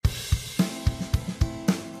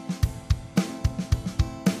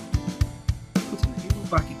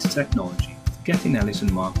Technology with Gethin Ellis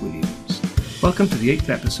and Mark Williams. Welcome to the 8th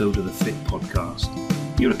episode of the Fit Podcast.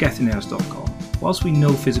 Here at gethinellis.com, whilst we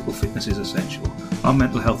know physical fitness is essential, our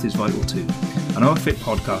mental health is vital too, and our Fit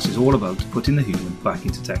Podcast is all about putting the human back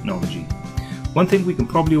into technology. One thing we can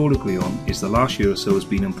probably all agree on is the last year or so has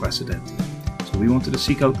been unprecedented, so we wanted to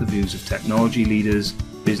seek out the views of technology leaders,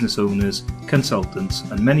 business owners, consultants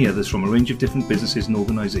and many others from a range of different businesses and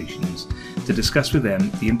organisations to discuss with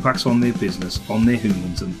them the impacts on their business, on their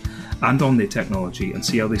humans and on their technology, and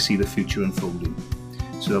see how they see the future unfolding.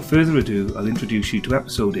 So without further ado, I'll introduce you to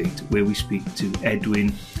episode 8 where we speak to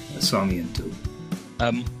Edwin Sarmiento.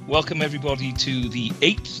 Welcome everybody to the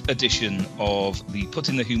 8th edition of the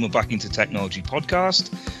Putting the Human Back into Technology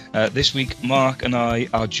podcast. This week Mark and I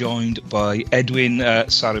are joined by Edwin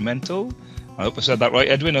Sarmiento. I hope I said that right,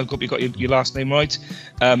 Edwin. I hope you got your last name right.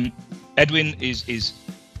 Edwin is he's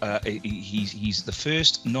the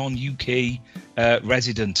first non-UK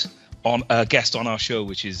resident on guest on our show,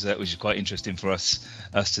 which is quite interesting for us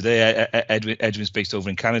today. Edwin's based over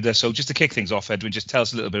in Canada. So just to kick things off, Edwin, just tell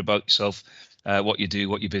us a little bit about yourself, what you do,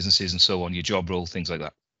 what your business is, and so on, your job role, things like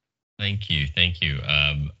that. Thank you.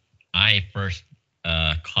 I first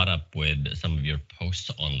caught up with some of your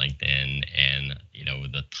posts on LinkedIn, and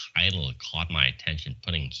the title caught my attention,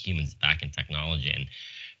 putting humans back in technology. And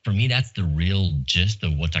for me, that's the real gist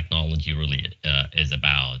of what technology really is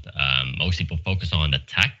about. Most people focus on the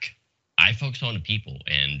tech. I focus on the people.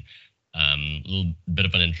 And a little bit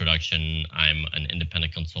of an introduction. I'm an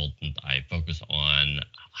independent consultant. I focus on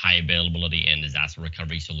high availability and disaster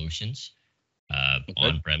recovery solutions.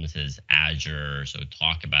 On-premises, Azure, so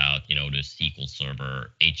talk about, the SQL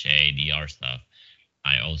Server, HA, DR stuff.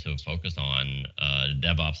 I also focus on the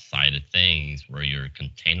DevOps side of things where you're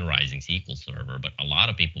containerizing SQL Server. But a lot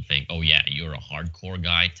of people think, oh yeah, you're a hardcore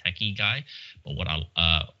guy, techie guy. But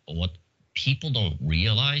what people don't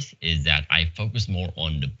realize is that I focus more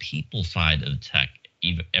on the people side of tech,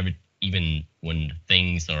 even when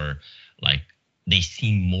things are like, they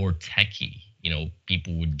seem more techie.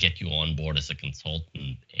 People would get you on board as a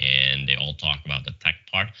consultant and they all talk about the tech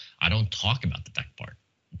part. I don't talk about the tech part.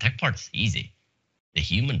 The tech part's easy. The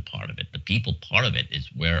human part of it, the people part of it is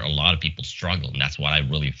where a lot of people struggle. And that's what I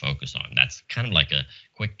really focus on. That's kind of like a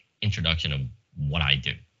quick introduction of what I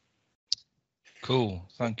do. Cool.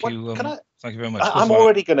 Thank you. Thank you very much. I'm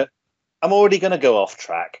already gonna go off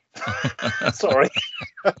track. Sorry.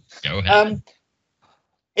 Go ahead.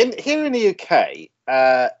 Here in the UK,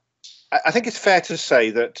 I think it's fair to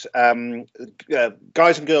say that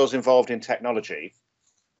guys and girls involved in technology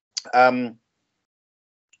are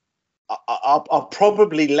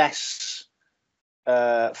probably less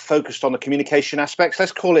focused on the communication aspects.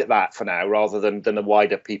 Let's call it that for now, rather than the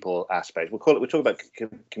wider people aspect. We'll talk about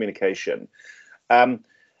communication.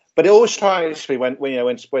 But it always strikes me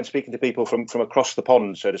when speaking to people from across the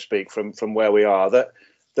pond, so to speak, from where we are, that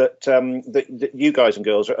you guys and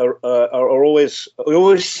girls are always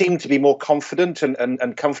seem to be more confident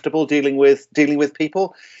and comfortable dealing with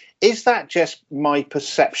people. Is that just my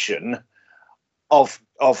perception of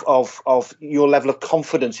your level of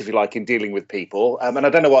confidence, if you like, in dealing with people? And I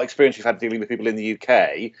don't know what experience you've had dealing with people in the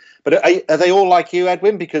UK, but are they all like you,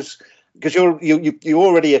 Edwin? Because you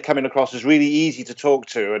already are coming across as really easy to talk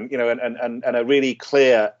to, and a really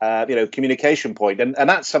clear communication point, and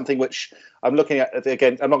that's something which I'm looking at.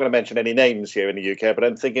 Again, I'm not going to mention any names here in the UK, but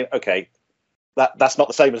I'm thinking, okay, that's not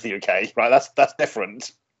the same as the UK, right? That's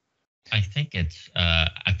different. I think it's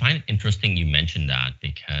I find it interesting you mentioned that,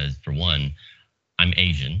 because for one, I'm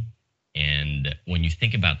Asian. And when you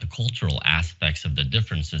think about the cultural aspects of the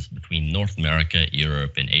differences between North America,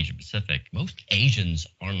 Europe, and Asia Pacific, most Asians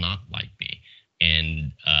are not like me.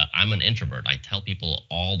 And I'm an introvert. I tell people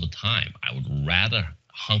all the time, I would rather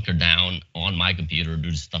hunker down on my computer,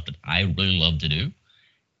 do the stuff that I really love to do.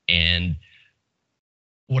 And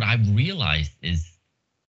what I've realized is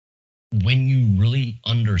when you really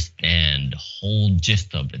understand the whole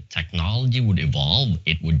gist of it, technology would evolve,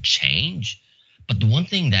 it would change. But the one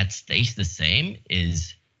thing that stays the same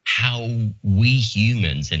is how we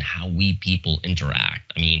humans and how we people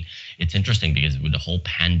interact. I mean, it's interesting because with the whole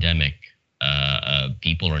pandemic,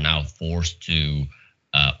 people are now forced to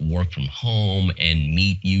work from home and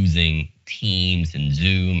meet using Teams and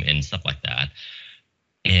Zoom and stuff like that.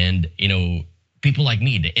 And, people like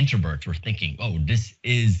me, the introverts, were thinking, oh, this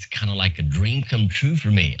is kind of like a dream come true for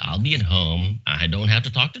me. I'll be at home. I don't have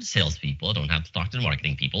to talk to the salespeople. I don't have to talk to the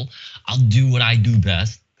marketing people. I'll do what I do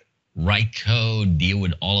best, write code, deal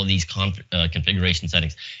with all of these configuration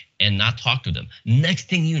settings, and not talk to them. Next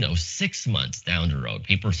thing you know, 6 months down the road,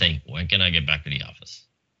 people are saying, when can I get back to the office?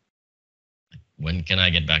 When can I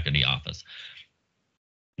get back to the office?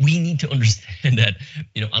 we need to understand that,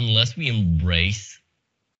 unless we embrace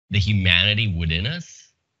the humanity within us,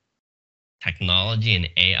 technology and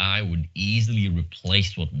AI would easily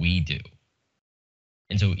replace what we do.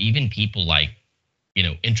 And so even people like,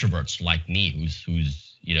 introverts like me,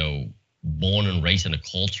 who's born and raised in a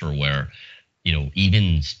culture where,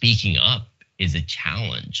 even speaking up is a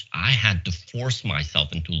challenge. I had to force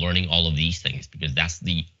myself into learning all of these things because that's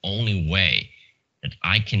the only way that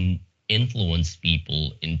I can influence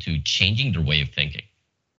people into changing their way of thinking.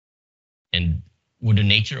 And with the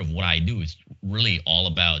nature of what I do, is really all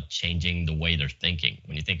about changing the way they're thinking.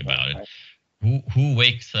 When you think about it, who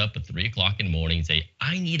wakes up at 3 o'clock in the morning and say,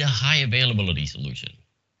 I need a high availability solution?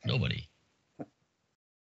 Nobody.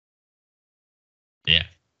 Yeah.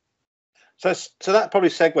 So that probably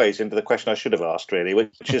segues into the question I should have asked, really,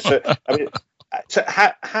 which is, so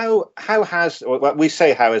how has, well, we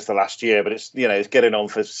say how is the last year, but it's, it's getting on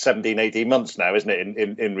for 17, 18 months now, isn't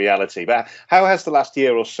it, in reality? But how has the last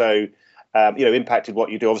year or so, impacted what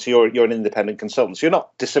you do? Obviously, you're an independent consultant, so you're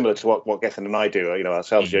not dissimilar to what Gethin and I do,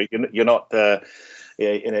 ourselves. Mm-hmm. You're not,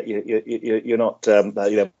 you're not,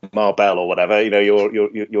 Marbell or whatever.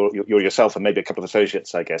 You're yourself and maybe a couple of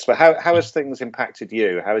associates, I guess. But how has things impacted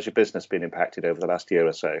you? How has your business been impacted over the last year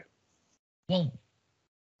or so? Well,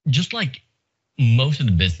 just like most of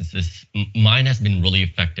the businesses, mine has been really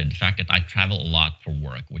affected. The fact that I travel a lot for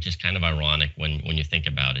work, which is kind of ironic when you think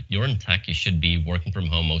about it. You're in tech, you should be working from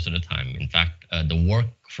home most of the time. In fact, the work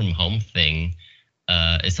from home thing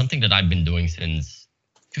is something that I've been doing since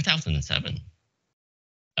 2007.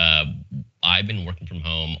 I've been working from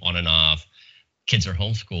home on and off. Kids are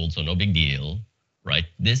homeschooled, so no big deal, right?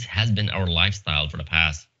 This has been our lifestyle for the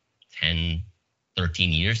past 10,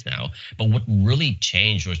 13 years now. But what really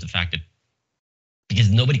changed was the fact that because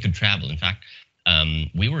nobody could travel. In fact,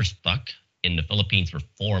 we were stuck in the Philippines for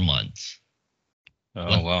 4 months.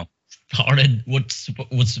 Wow. Started what's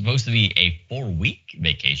supposed to be a 4-week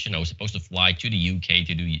vacation. I was supposed to fly to the UK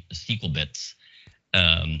to do sequel bits.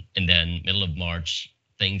 And then middle of March,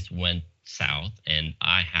 things went south and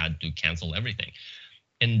I had to cancel everything.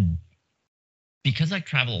 And because I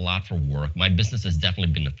travel a lot for work, my business has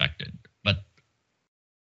definitely been affected. But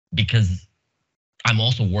because I'm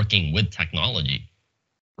also working with technology,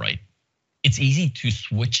 right? It's easy to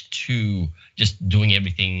switch to just doing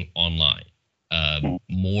everything online.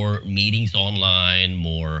 More meetings online,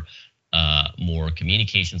 more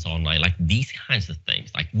communications online, like these kinds of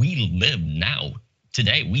things. Like we live now,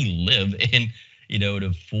 today, we live in,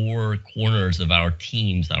 the 4 corners of our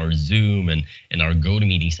Teams, our Zoom and our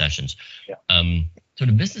GoToMeeting sessions. Yeah. So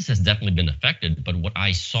the business has definitely been affected, but what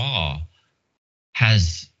I saw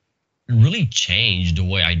has really changed the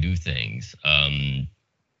way I do things.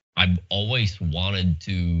 I've always wanted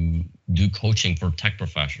to do coaching for tech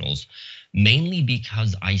professionals, mainly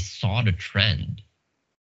because I saw the trend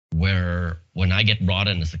where when I get brought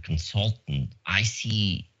in as a consultant, I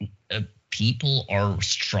see people are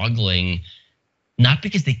struggling, not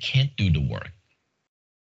because they can't do the work.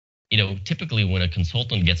 Typically when a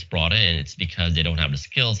consultant gets brought in, it's because they don't have the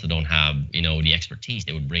skills, they don't have, the expertise.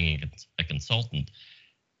 They would bring in a consultant.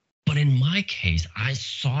 But in my case, I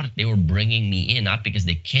saw that they were bringing me in not because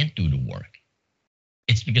they can't do the work.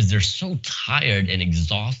 It's because they're so tired and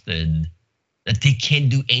exhausted that they can't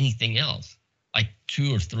do anything else. Like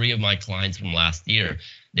 2 or 3 of my clients from last year,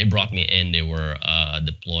 they brought me in. They were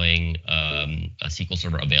deploying a SQL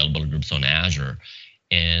Server availability groups on Azure.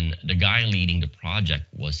 And the guy leading the project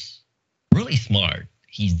was really smart.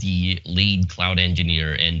 He's the lead cloud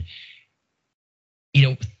engineer. And,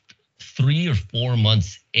 3 or 4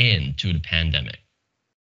 months into the pandemic,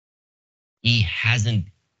 he hasn't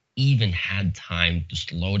even had time to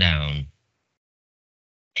slow down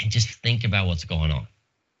and just think about what's going on.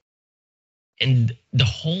 And the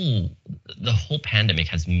whole pandemic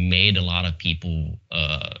has made a lot of people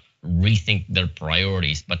rethink their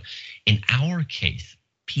priorities. But in our case,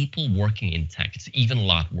 people working in tech, it's even a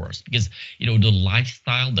lot worse because, the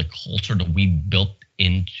lifestyle, the culture that we built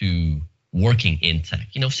into working in tech,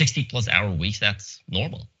 60+ hour weeks, that's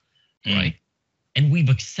normal, right? And we've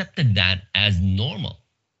accepted that as normal.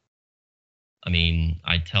 I mean,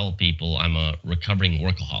 I tell people I'm a recovering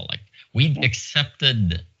workaholic. We've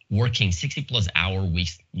accepted working 60+ hour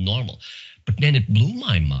weeks normal. But then it blew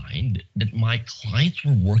my mind that my clients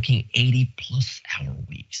were working 80+ hour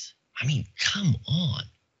weeks. I mean, come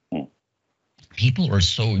on. People are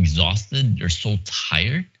so exhausted, they're so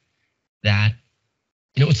tired that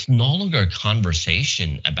it's no longer a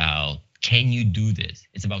conversation about can you do this?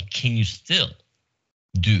 It's about can you still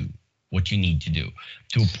do what you need to do,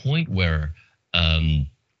 to a point where,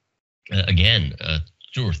 again,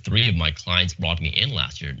 2 or 3 of my clients brought me in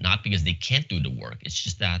last year, not because they can't do the work. It's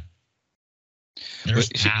just that they're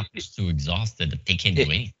tapped so exhausted that they can't do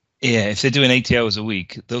anything. Yeah, if they're doing 80 hours a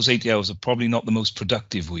week, those 80 hours are probably not the most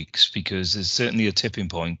productive weeks, because there's certainly a tipping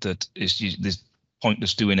point that there's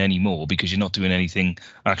pointless doing any more because you're not doing anything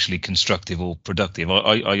actually constructive or productive.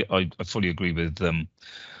 I fully agree with them.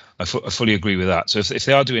 I fully agree with that. So if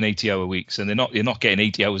they are doing 80-hour weeks and you're not getting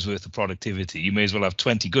 80 hours worth of productivity, you may as well have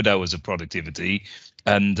 20 good hours of productivity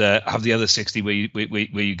and have the other 60 where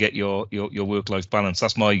you get your work-life balance.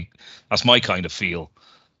 That's my kind of feel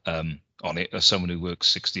on it, as someone who works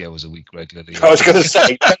 60 hours a week regularly. I was going to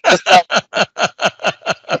say.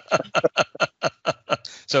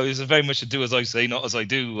 So it's very much a do as I say, not as I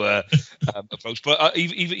do approach. But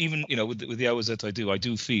even with the hours that I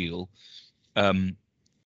do feel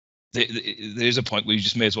there's a point where you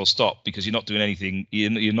just may as well stop, because you're not doing anything.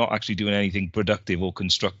 You're not actually doing anything productive or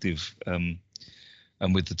constructive, and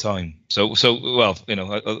with the time. So well,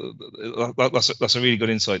 that's a really good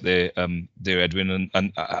insight there, Edwin,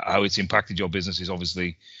 and how it's impacted your business is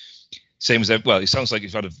obviously same as that. Well, it sounds like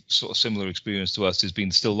you've had a sort of similar experience to us. There's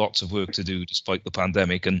been still lots of work to do despite the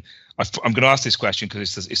pandemic, and I'm going to ask this question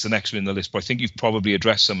because it's the next one in the list. But I think you've probably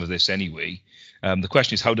addressed some of this anyway. The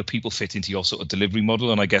question is, how do people fit into your sort of delivery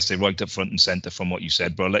model? And I guess they're right up front and center from what you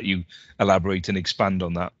said, but I'll let you elaborate and expand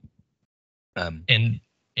on that.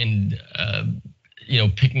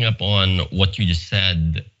 Picking up on what you just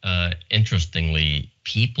said, interestingly,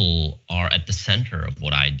 people are at the center of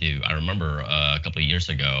what I do. I remember a couple of years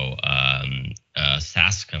ago, a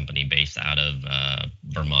SaaS company based out of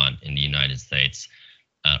Vermont in the United States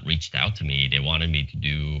reached out to me. They wanted me to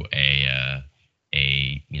do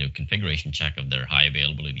a configuration check of their high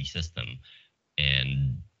availability system.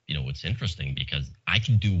 And it's interesting because I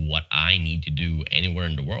can do what I need to do anywhere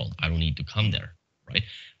in the world. I don't need to come there, right?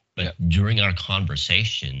 But during our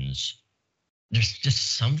conversations, there's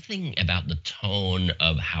just something about the tone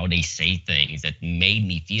of how they say things that made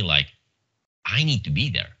me feel like I need to be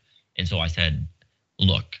there. And so I said,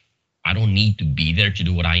 look, I don't need to be there to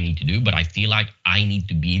do what I need to do, but I feel like I need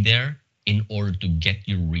to be there in order to get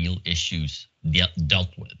your real issues dealt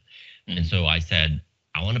with. Mm-hmm. And so I said,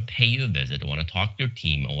 I want to pay you a visit. I want to talk to your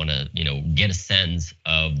team. I want to, get a sense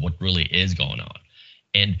of what really is going on.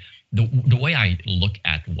 And the way I look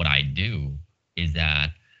at what I do is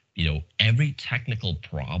that, every technical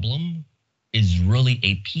problem is really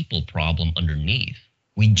a people problem underneath.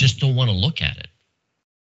 We just don't want to look at it.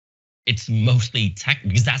 It's mostly tech,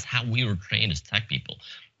 because that's how we were trained as tech people.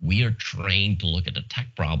 We are trained to look at the tech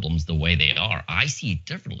problems the way they are. I see it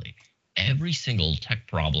differently. Every single tech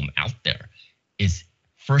problem out there is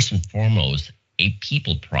first and foremost a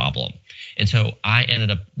people problem. And so I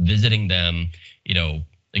ended up visiting them,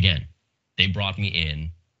 again, they brought me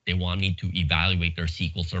in. They want me to evaluate their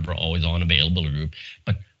SQL Server always on availability group.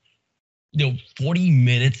 But 40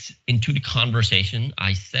 minutes into the conversation,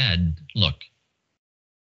 I said, look,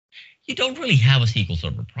 you don't really have a SQL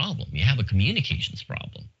Server problem. You have a communications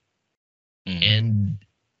problem. Mm. And,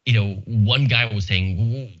 one guy was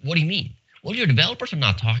saying, what do you mean? Well, your developers are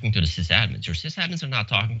not talking to the sysadmins. Your sysadmins are not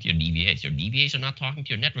talking to your DBAs. Your DBAs are not talking to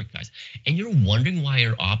your network guys. And you're wondering why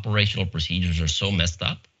your operational procedures are so messed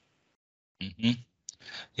up? Mm-hmm.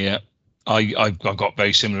 Yeah, I've got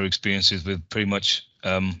very similar experiences with pretty much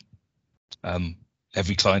every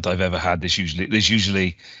client I've ever had. There's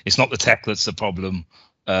usually it's not the tech that's the problem,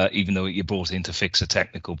 even though you're brought in to fix a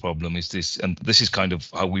technical problem. Is this, and this is kind of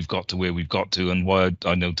how we've got to where we've got to, and why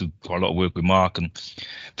I know do quite a lot of work with Mark and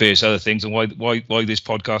various other things, and why this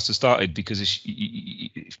podcast has started, because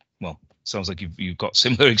sounds like you've got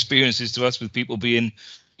similar experiences to us with people being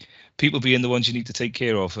the ones you need to take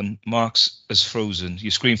care of. And Mark's has frozen. Your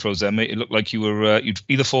screen froze there, mate. It looked like you were you'd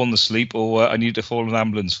either fallen asleep or I needed to call an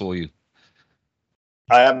ambulance for you.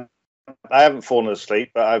 I haven't fallen asleep,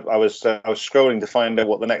 but I was scrolling to find out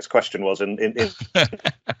what the next question was, and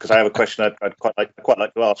because I have a question I'd quite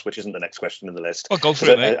like to ask, which isn't the next question in the list. Oh, go for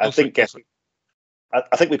it, mate. I think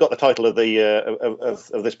we got the title of the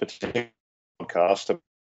of this particular podcast.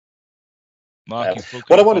 Mark,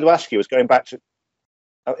 what I wanted to ask you was going back to.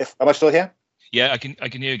 Am I still here? Yeah, I can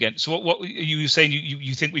hear you again. So what you were saying?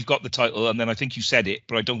 You think we've got the title, and then I think you said it,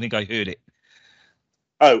 but I don't think I heard it.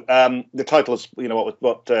 Oh, the title is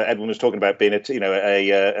what Edwin was talking about, being a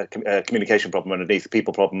communication problem underneath, the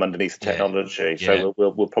people problem underneath the technology. Yeah. So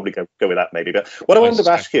we'll probably go with that maybe. But what I wanted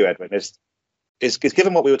to ask you, Edwin, is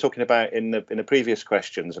given what we were talking about in the previous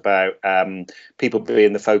questions about people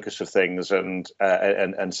being the focus of things and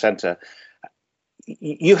center.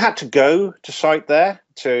 You had to go to site there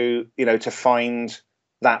to find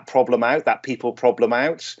that problem out, that people problem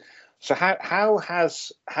out. So how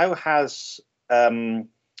has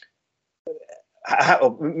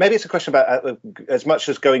maybe it's a question about as much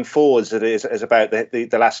as going forwards as it is as about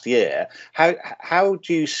the last year. How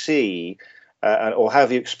do you see or how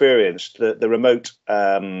have you experienced the remote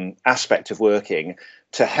aspect of working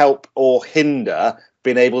to help or hinder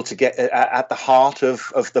being able to get at the heart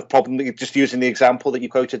of the problem? Just using the example that you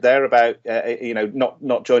quoted there about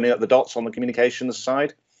not joining up the dots on the communications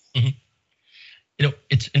side. Mm-hmm.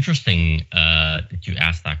 It's interesting that you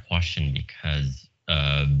asked that question because,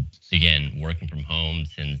 again, working from home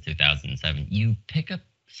since 2007, you pick up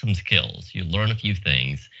some skills, you learn a few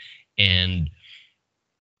things. And,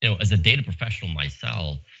 as a data professional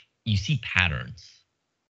myself, you see patterns.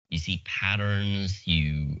 You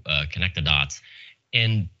connect the dots.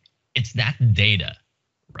 And it's that data,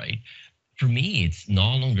 right? For me, it's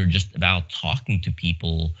no longer just about talking to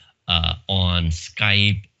people on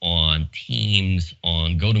Skype, on Teams,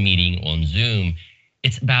 on GoToMeeting, on Zoom.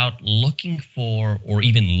 It's about looking for or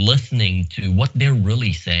even listening to what they're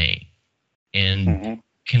really saying and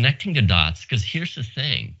connecting the dots. Because here's the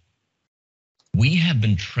thing. We have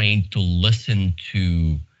been trained to listen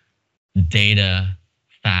to data,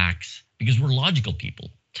 facts, because we're logical people.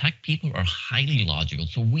 Tech people are highly logical.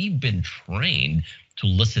 So we've been trained to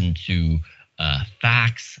listen to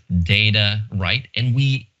facts, data, right? And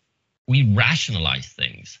we rationalize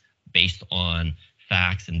things based on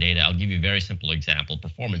facts and data. I'll give you a very simple example.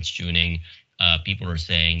 Performance tuning. People are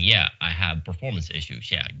saying, yeah, I have performance issues.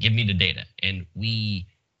 Yeah, give me the data. And we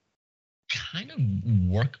kind of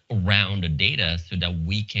work around the data so that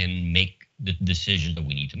we can make the decisions that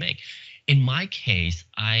we need to make. In my case,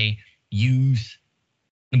 I use,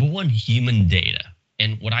 number one, human data.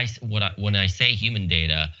 And when I say human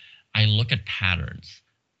data, I look at patterns.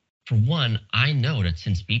 For one, I know that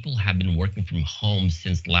since people have been working from home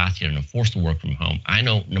since last year and are forced to work from home, I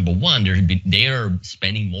know, number one, they are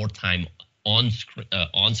spending more time on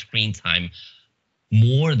screen time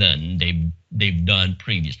more than they've done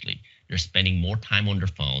previously. They're spending more time on their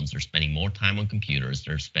phones. They're spending more time on computers.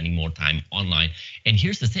 They're spending more time online. And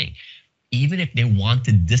here's the thing. Even if they want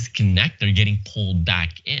to disconnect, they're getting pulled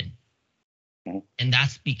back in. And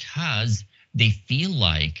that's because they feel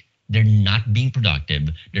like they're not being productive.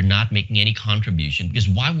 They're not making any contribution. Because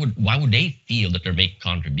why would they feel that they're making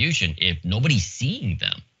contribution if nobody's seeing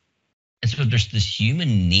them? And so there's this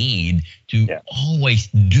human need to always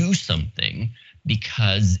do something,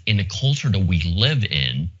 because in a culture that we live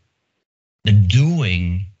in, the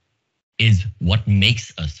doing is what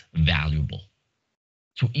makes us valuable.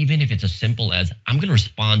 So even if it's as simple as I'm going to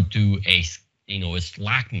respond to a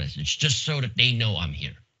Slack message just so that they know I'm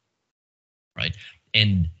here, right?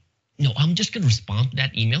 And I'm just going to respond to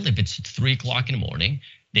that email. If it's 3 o'clock in the morning,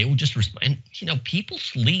 they will just respond. And people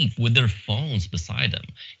sleep with their phones beside them.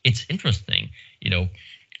 It's interesting.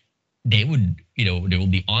 They will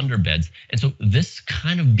be on their beds, and so this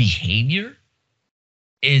kind of behavior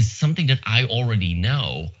is something that I already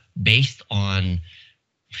know based on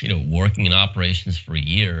working in operations for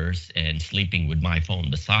years and sleeping with my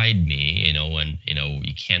phone beside me, and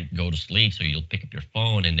you can't go to sleep, so you'll pick up your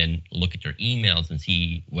phone and then look at your emails and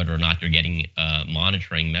see whether or not you're getting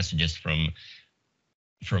monitoring messages from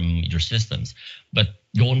your systems. But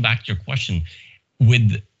going back to your question,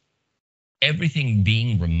 with everything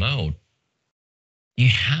being remote, you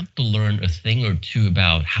have to learn a thing or two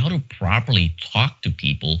about how to properly talk to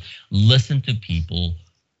people, listen to people,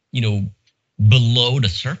 below the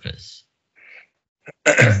surface.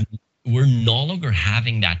 We're no longer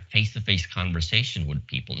having that face-to-face conversation with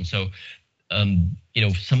people. And so,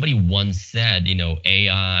 somebody once said,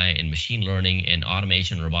 AI and machine learning and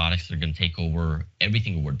automation and robotics are going to take over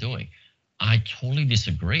everything we're doing. I totally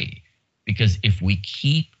disagree, because if we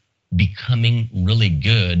keep becoming really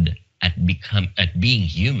good at being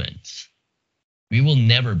humans, we will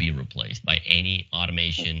never be replaced by any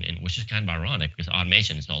automation, and which is kind of ironic because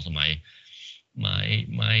automation is also my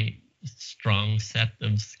strong set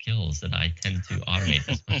of skills that I tend to automate.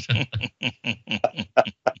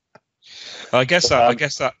 I guess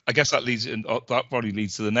that leads, and that probably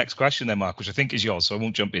leads to the next question then, Mark, which I think is yours. So I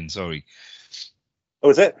won't jump in. Sorry. Oh,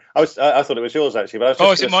 is it? I thought it was yours actually, but I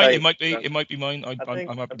was just is it mine? Say, it might be mine. I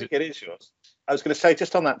think it is yours. I was going to say,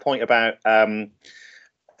 just on that point about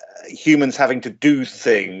humans having to do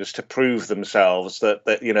things to prove themselves that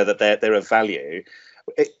they're of value.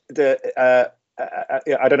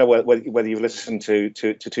 I don't know whether you've listened to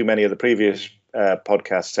too many of the previous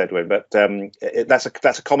podcasts, Edwin, but that's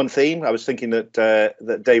a common theme. I was thinking that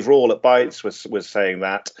Dave Rawle at Bytes was saying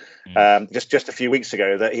that just a few weeks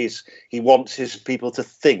ago, that he wants his people to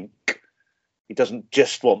think. He doesn't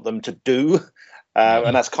just want them to do.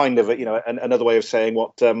 And that's kind of another way of saying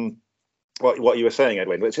what you were saying,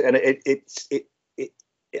 Edwin. And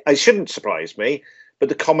it shouldn't surprise me, but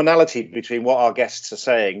the commonality between what our guests are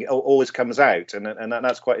saying always comes out, and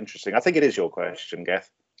that's quite interesting. I think it is your question, Geth.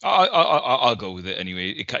 I'll go with it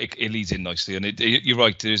anyway. It leads in nicely, and you're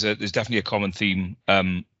right. There's definitely a common theme.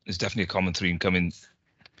 There's definitely a common theme coming.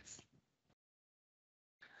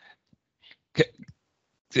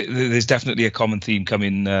 There's definitely a common theme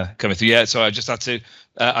coming through. Yeah. So I just had to.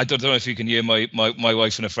 I don't know if you can hear my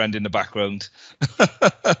wife and a friend in the background,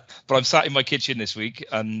 but I'm sat in my kitchen this week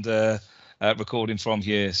and recording from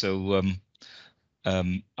here. So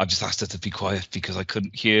I just asked her to be quiet because I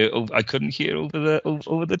couldn't hear over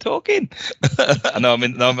the talking. And now I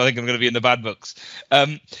think I'm going to be in the bad books.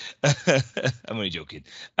 I'm only joking.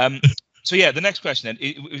 So yeah, the next question then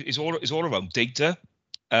is all around data,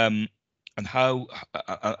 and how,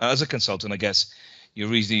 as a consultant, I guess you're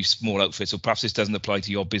a reasonably small outfit, so perhaps this doesn't apply to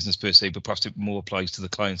your business per se, but perhaps it more applies to the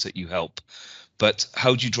clients that you help. But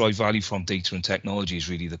how do you drive value from data and technology is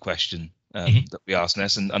really the question that we ask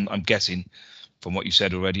Ness, and I'm guessing from what you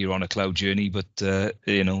said already, you're on a cloud journey, but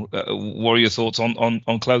what are your thoughts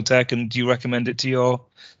on cloud tech, and do you recommend it to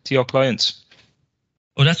your clients?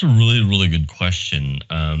 Oh, that's a really, really good question.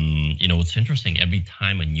 It's interesting. Every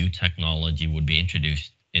time a new technology would be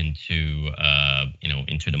introduced into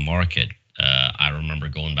the market, I remember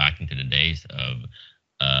going back into the days of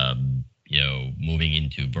moving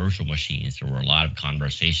into virtual machines. There were a lot of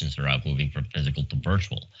conversations around moving from physical to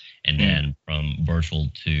virtual, and then from virtual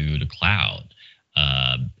to the cloud.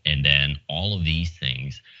 And then all of these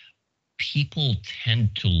things, people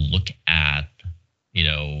tend to look at,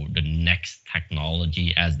 the next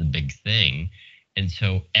technology as the big thing. And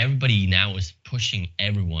so everybody now is pushing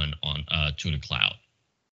everyone on to the cloud,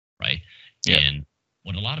 right? Yeah. And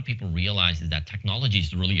what a lot of people realize is that technology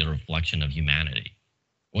is really a reflection of humanity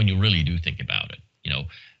when you really do think about it.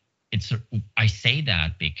 I say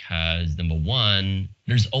that because, number one,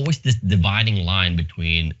 there's always this dividing line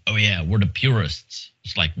between, oh yeah, we're the purists.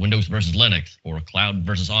 It's like Windows versus Linux, or cloud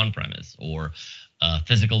versus on-premise, or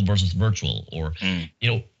physical versus virtual, or,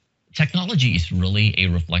 technology is really a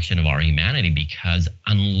reflection of our humanity, because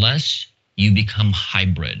unless you become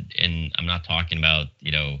hybrid, and I'm not talking about,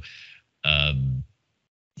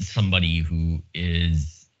 somebody who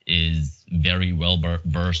is very well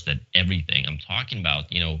versed at everything. I'm talking about,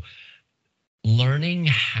 learning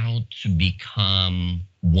how to become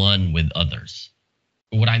one with others.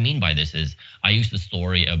 What I mean by this is, I use the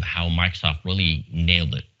story of how Microsoft really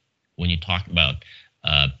nailed it when you talk about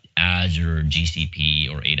Azure, GCP,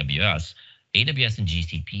 or AWS. AWS and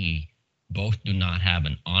GCP both do not have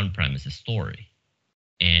an on-premises story.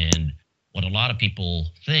 And what a lot of people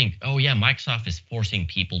think, oh yeah, Microsoft is forcing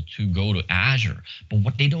people to go to Azure. But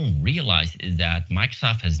what they don't realize is that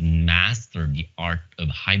Microsoft has mastered the art of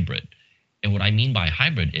hybrid. And what I mean by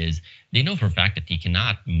hybrid is, they know for a fact that they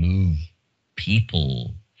cannot move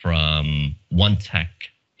people from one tech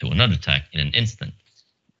to another tech in an instant.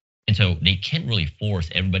 And so they can't really force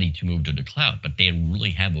everybody to move to the cloud, but they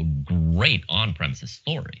really have a great on-premises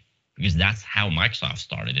story, because that's how Microsoft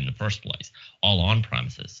started in the first place, all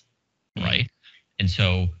on-premises, right? And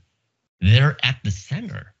so they're at the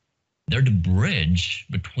center. They're the bridge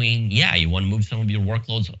between, yeah, you want to move some of your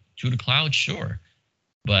workloads to the cloud, sure.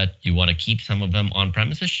 But you want to keep some of them on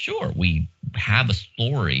premises? Sure. We have a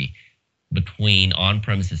story between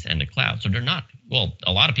on-premises and the cloud. So they're not, well,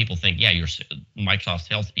 a lot of people think, yeah, your Microsoft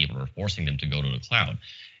salespeople are forcing them to go to the cloud.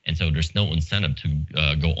 And so there's no incentive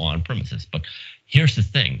to go on-premises. But here's the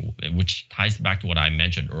thing, which ties back to what I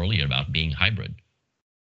mentioned earlier about being hybrid.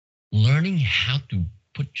 Learning how to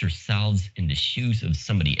put yourselves in the shoes of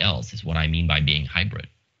somebody else is what I mean by being hybrid.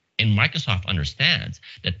 And Microsoft understands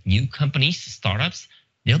that new companies, startups,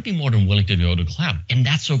 they'll be more than willing to go to the cloud. And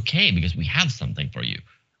that's okay, because we have something for you.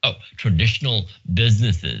 Oh, traditional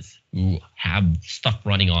businesses who have stuff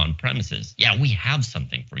running on premises, yeah, we have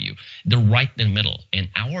something for you. They're right in the middle. And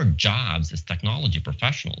our jobs as technology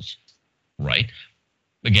professionals, right?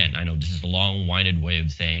 Again, I know this is a long-winded way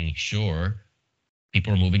of saying, sure,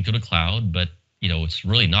 people are moving to the cloud, but it's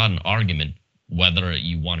really not an argument whether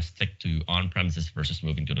you want to stick to on-premises versus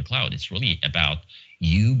moving to the cloud. It's really about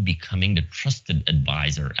you becoming the trusted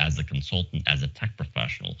advisor as a consultant, as a tech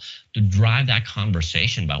professional, to drive that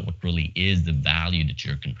conversation about what really is the value that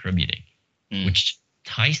you're contributing, which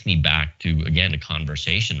ties me back to, again, the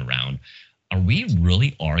conversation around, are we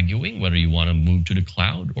really arguing whether you want to move to the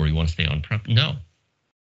cloud or you want to stay on-prem? No.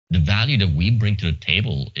 The value that we bring to the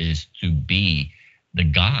table is to be the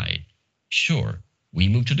guide. Sure, we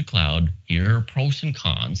move to the cloud, here are pros and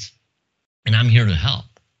cons, and I'm here to help.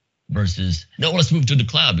 versus, no, let's move to the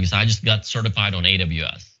cloud because I just got certified on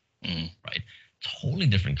AWS, right? Totally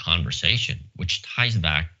different conversation, which ties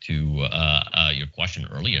back to your question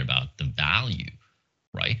earlier about the value,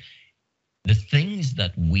 right? The things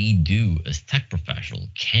that we do as tech professionals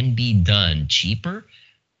can be done cheaper,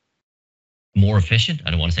 more efficient. I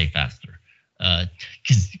don't want to say faster,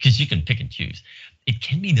 because you can pick and choose. It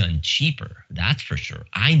can be done cheaper, that's for sure.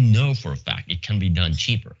 I know for a fact it can be done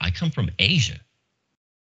cheaper. I come from Asia,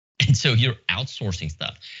 and so you're outsourcing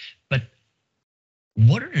stuff. But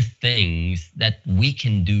what are the things that we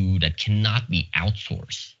can do that cannot be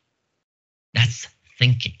outsourced? That's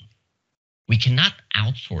thinking. We cannot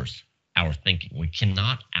outsource our thinking. We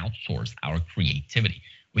cannot outsource our creativity.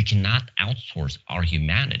 We cannot outsource our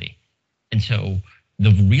humanity. And so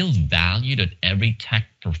the real value that every tech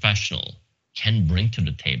professional can bring to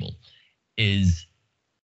the table is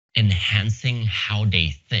enhancing how they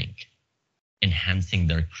think, enhancing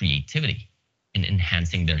their creativity, and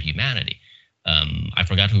enhancing their humanity. I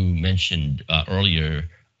forgot who mentioned earlier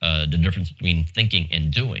the difference between thinking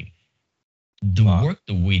and doing. The work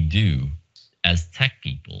that we do as tech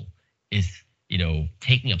people is,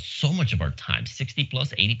 taking up so much of our time, 60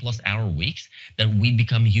 plus, 80 plus hour weeks, that we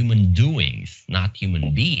become human doings, not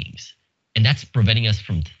human beings. And that's preventing us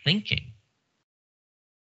from thinking.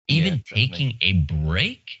 Even taking a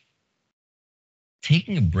break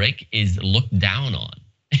is looked down on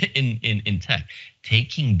in tech.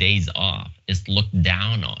 Taking days off is looked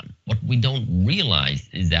down on. What we don't realize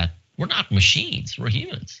is that we're not machines, we're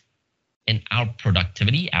humans. And our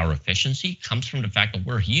productivity, our efficiency comes from the fact that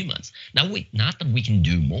we're humans. Now, not that we can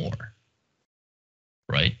do more,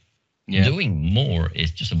 right? Yeah. Doing more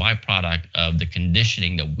is just a byproduct of the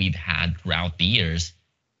conditioning that we've had throughout the years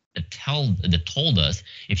that told us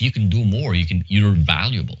if you can do more, you're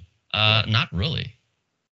valuable. Not really,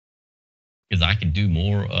 because I can do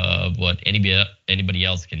more of what anybody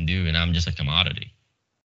else can do, and I'm just a commodity.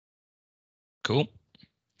 Cool.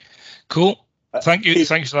 Thank you.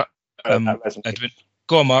 Thanks for that, Edwin.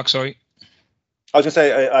 Go on, Mark. Sorry. I was going to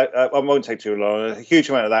say I won't take too long. A huge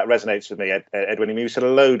amount of that resonates with me, Edwin. I mean, you said a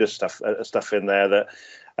load of stuff in there that.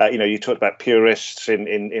 You talked about purists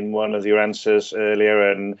in one of your answers earlier,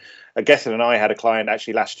 and Gethin and I had a client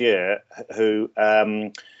actually last year who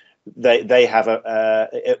they have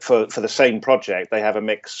for the same project they have a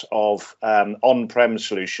mix of on-prem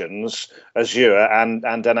solutions, Azure, and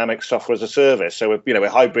Dynamics software as a service. So we're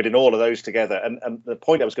hybriding all of those together. And the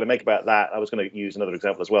point I was going to make about that, I was going to use another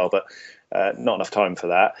example as well, but not enough time for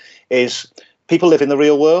that. Is people live in the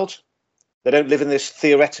real world. They don't live in this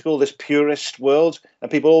theoretical, this purist world. And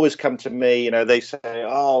people always come to me, they say,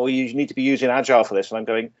 oh, you need to be using Agile for this. And I'm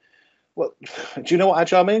going, well, do you know what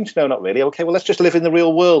Agile means? No, not really. Okay, well, let's just live in the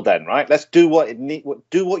real world then, right? Let's do what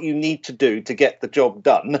you need to do to get the job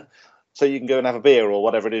done so you can go and have a beer or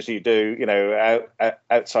whatever it is you do,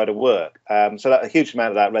 outside of work. So that a huge amount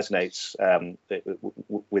of that resonates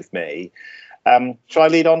with me. Shall I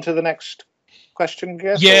lead on to the next question,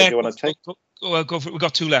 Guess? Yeah. Or do you want to take? Well, go for it. We've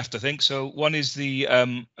got two left, I think. So one is the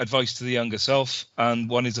advice to the younger self, and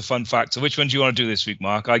one is the fun fact. So which one do you want to do this week,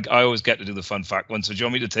 Mark? I always get to do the fun fact one. So do you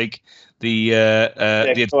want me to take the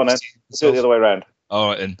the go on then. Let's do it the other way around. All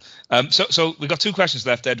right, then. So we've got two questions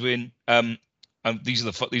left, Edwin. And these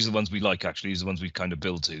are the ones we like, actually. These are the ones we kind of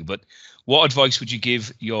build to. But what advice would you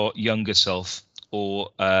give your younger self, or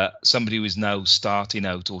somebody who is now starting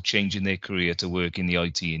out or changing their career to work in the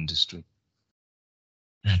IT industry?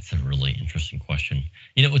 That's a really interesting question.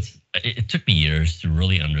 It took me years to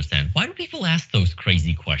really understand, why do people ask those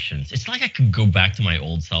crazy questions? It's like I could go back to my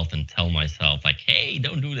old self and tell myself, like, hey,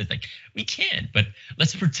 don't do this. Like, we can't, but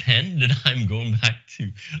let's pretend that I'm going back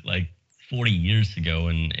to like 40 years ago.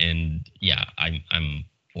 And yeah, I'm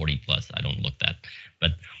 40 plus. I don't look that,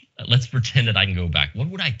 but let's pretend that I can go back. What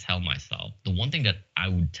would I tell myself? The one thing that I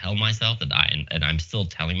would tell myself that I'm still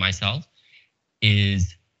telling myself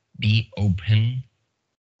is be open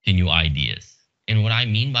to new ideas. And what I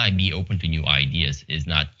mean by be open to new ideas is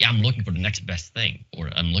not, I'm looking for the next best thing or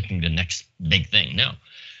I'm looking for the next big thing. No.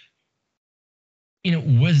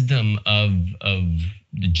 Wisdom of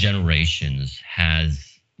the generations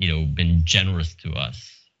has, been generous to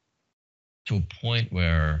us to a point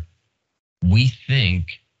where we think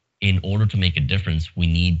in order to make a difference, we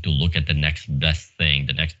need to look at the next best thing,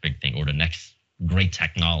 the next big thing, or the next great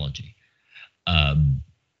technology.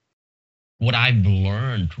 What I've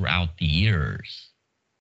learned throughout the years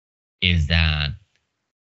is that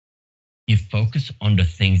you focus on the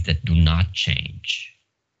things that do not change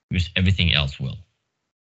because everything else will.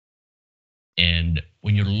 And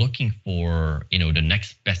when you're looking for, the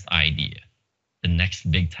next best idea, the next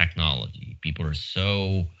big technology, people are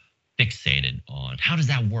so fixated on how does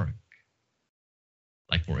that work.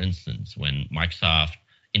 Like, for instance, when Microsoft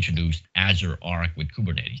introduced Azure Arc with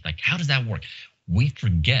Kubernetes, like, how does that work? We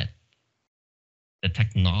forget the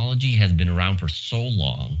technology has been around for so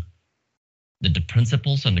long that the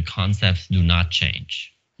principles and the concepts do not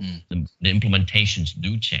change. The implementations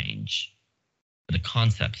do change, but the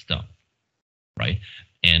concepts don't, right?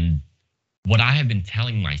 And what I have been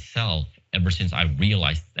telling myself ever since I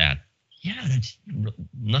realized that, yeah,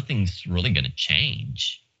 nothing's really going to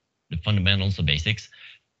change, the fundamentals, the basics,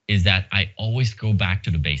 is that I always go back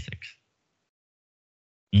to the basics.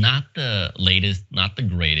 Not the latest, not the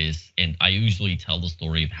greatest. And I usually tell the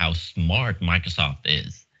story of how smart Microsoft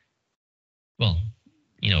is. Well,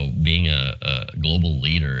 being a global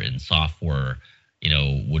leader in software,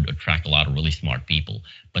 would attract a lot of really smart people.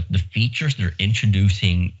 But the features they're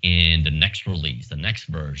introducing in the next release, the next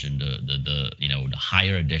version, the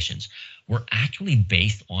higher editions, were actually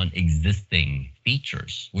based on existing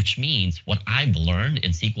features, which means what I've learned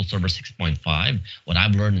in SQL Server 6.5, what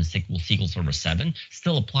I've learned in SQL Server 7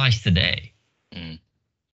 still applies today.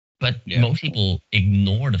 But most people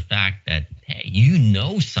ignore the fact that, hey, you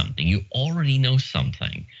know something, you already know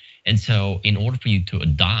something. And so in order for you to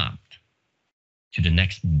adopt to the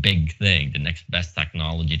next big thing, the next best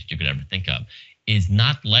technology that you could ever think of, is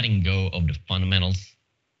not letting go of the fundamentals,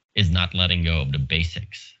 is not letting go of the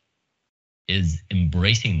basics, is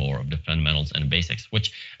embracing more of the fundamentals and the basics,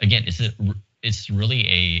 which again, it's really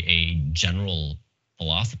a general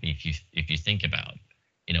philosophy if you think about.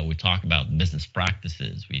 We talk about business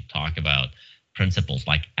practices, we talk about principles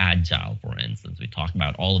like agile, for instance, we talk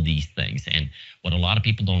about all of these things. And what a lot of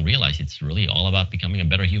people don't realize, it's really all about becoming a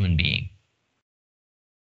better human being.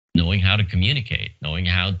 Knowing how to communicate, knowing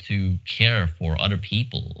how to care for other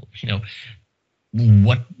people.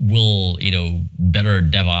 What will, better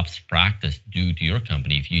DevOps practice do to your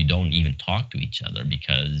company if you don't even talk to each other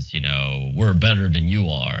because, we're better than you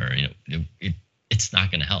are? It's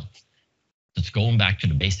not going to help. It's going back to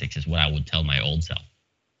the basics is what I would tell my old self.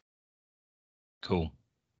 Cool.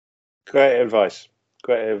 Great advice.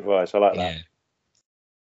 I like that. Yeah.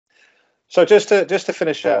 So just to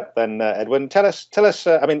finish up, then Edwin, tell us.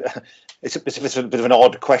 I mean, it's a bit of an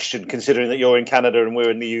odd question considering that you're in Canada and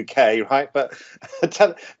we're in the UK, right? But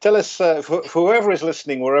tell us, for whoever is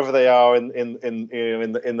listening, wherever they are in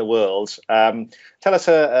the world, tell us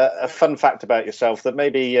a fun fact about yourself that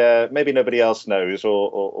maybe nobody else knows,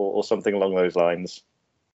 or something along those lines.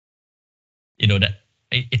 That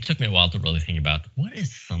it took me a while to really think about what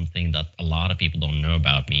is something that a lot of people don't know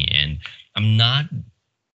about me, and I'm not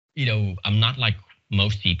like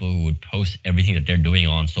most people who would post everything that they're doing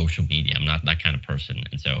on social media. I'm not that kind of person.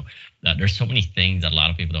 And so there's so many things that a lot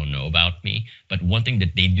of people don't know about me. But one thing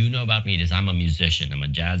that they do know about me is I'm a musician. I'm a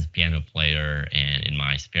jazz piano player. And in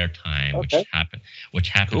my spare time, which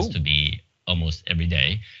happens to be almost every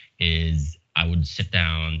day, is I would sit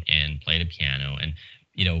down and play the piano. And,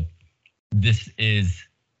 this is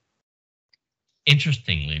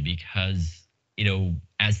interestingly because,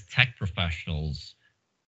 as tech professionals,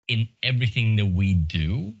 in everything that we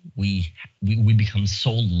do, we become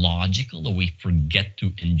so logical that we forget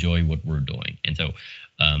to enjoy what we're doing. And so,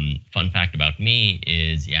 fun fact about me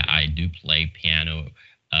is, I do play piano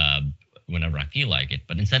whenever I feel like it.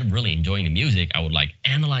 But instead of really enjoying the music, I would like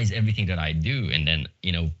analyze everything that I do. And then,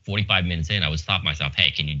 45 minutes in, I would stop myself.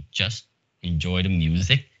 Hey, can you just enjoy the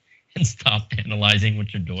music and stop analyzing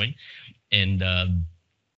what you're doing? And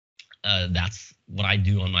that's what I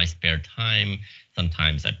do on my spare time.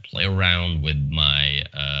 Sometimes I play around with my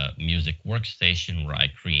music workstation where I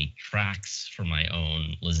create tracks for my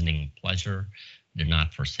own listening pleasure. They're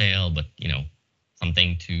not for sale, but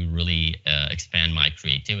something to really expand my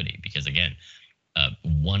creativity. Because again,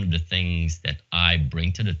 one of the things that I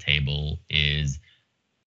bring to the table is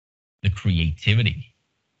the creativity,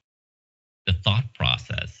 the thought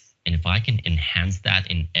process. And if I can enhance that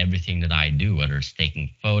in everything that I do, whether it's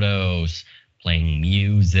taking photos, playing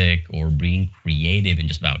music, or being creative in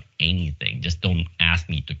just about anything, just don't ask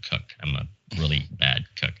me to cook. I'm a really bad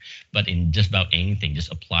cook. But in just about anything,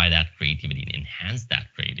 just apply that creativity and enhance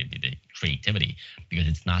that creativity, because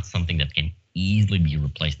it's not something that can easily be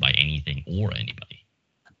replaced by anything or anybody.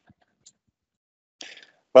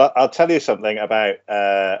 Well, I'll tell you something about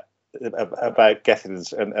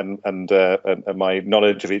Gethin's and my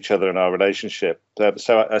knowledge of each other and our relationship.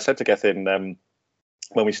 So I said to Gethin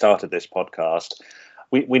when we started this podcast,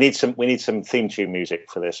 we need some theme tune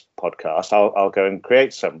music for this podcast. I'll go and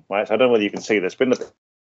create some. Right, so I don't know whether you can see this, but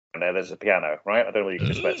there. There's a piano, right? I don't know if you can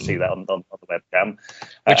just about see that on the webcam. Which,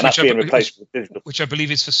 and that's being replaced with digital. Which I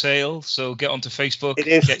believe is for sale. So get onto Facebook. It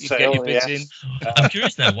is get for sale, your bids yes. in. I'm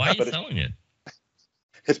curious now, why are you selling it?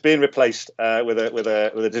 It's being replaced with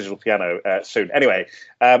a digital piano soon. Anyway,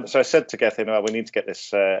 so I said to Gethin, "Oh, we need to get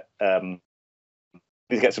this. Need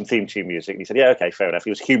to get some theme tune music." And he said, "Yeah, okay, fair enough."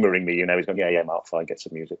 He was humouring me, He's going, "Yeah, Mark, fine, get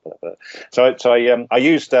some music." So I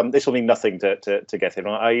used this will mean nothing to Gethin.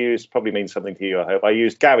 I used probably means something to you, I hope. I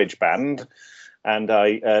used GarageBand. And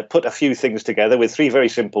I put a few things together with 3 very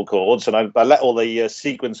simple chords, and I let all the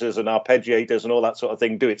sequencers and arpeggiators and all that sort of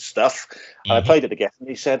thing do its stuff. And I played it again, and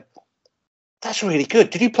he said, "That's really good.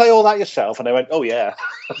 Did you play all that yourself?" And I went, "Oh, yeah."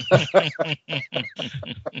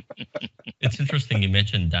 It's interesting you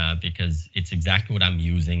mentioned that because it's exactly what I'm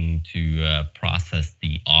using to process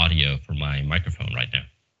the audio for my microphone right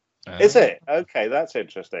now. Is it? Okay, that's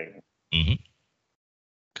interesting. Mm-hmm.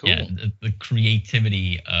 Cool. Yeah, the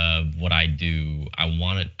creativity of what I do, I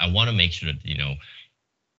want to make sure that,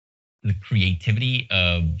 the creativity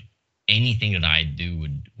of anything that I do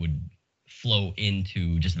would flow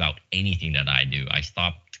into just about anything that I do. I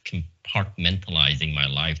stopped compartmentalizing my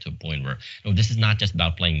life to a point where, no, this is not just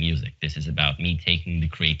about playing music. This is about me taking the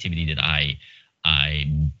creativity that I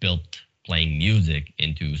built playing music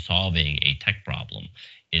into solving a tech problem.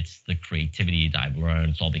 It's the creativity that I've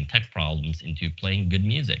learned solving tech problems into playing good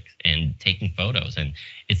music and taking photos. And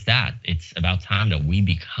it's about time that we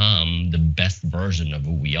become the best version of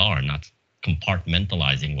who we are, not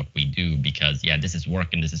compartmentalizing what we do because, yeah, this is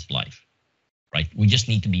work and this is life, right? We just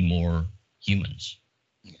need to be more humans.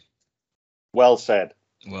 Well said.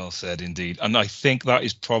 Well said indeed. And I think that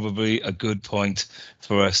is probably a good point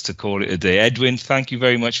for us to call it a day. Edwin, thank you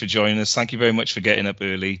very much for joining us. Thank you very much for getting up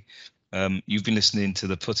early. You've been listening to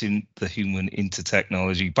the Putting the Human into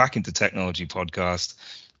Technology, Back into Technology podcast.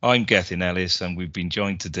 I'm Gethin Ellis, and we've been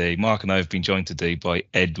joined today, Mark and I have been joined today by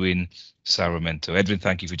Edwin Sarmiento. Edwin,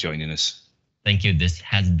 thank you for joining us. Thank you. This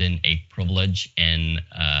has been a privilege. And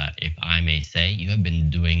if I may say, you have been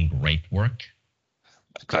doing great work.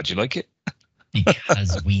 Glad you like it.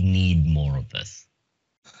 Because we need more of this.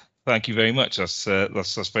 Thank you very much. That's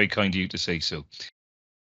very kind of you to say so.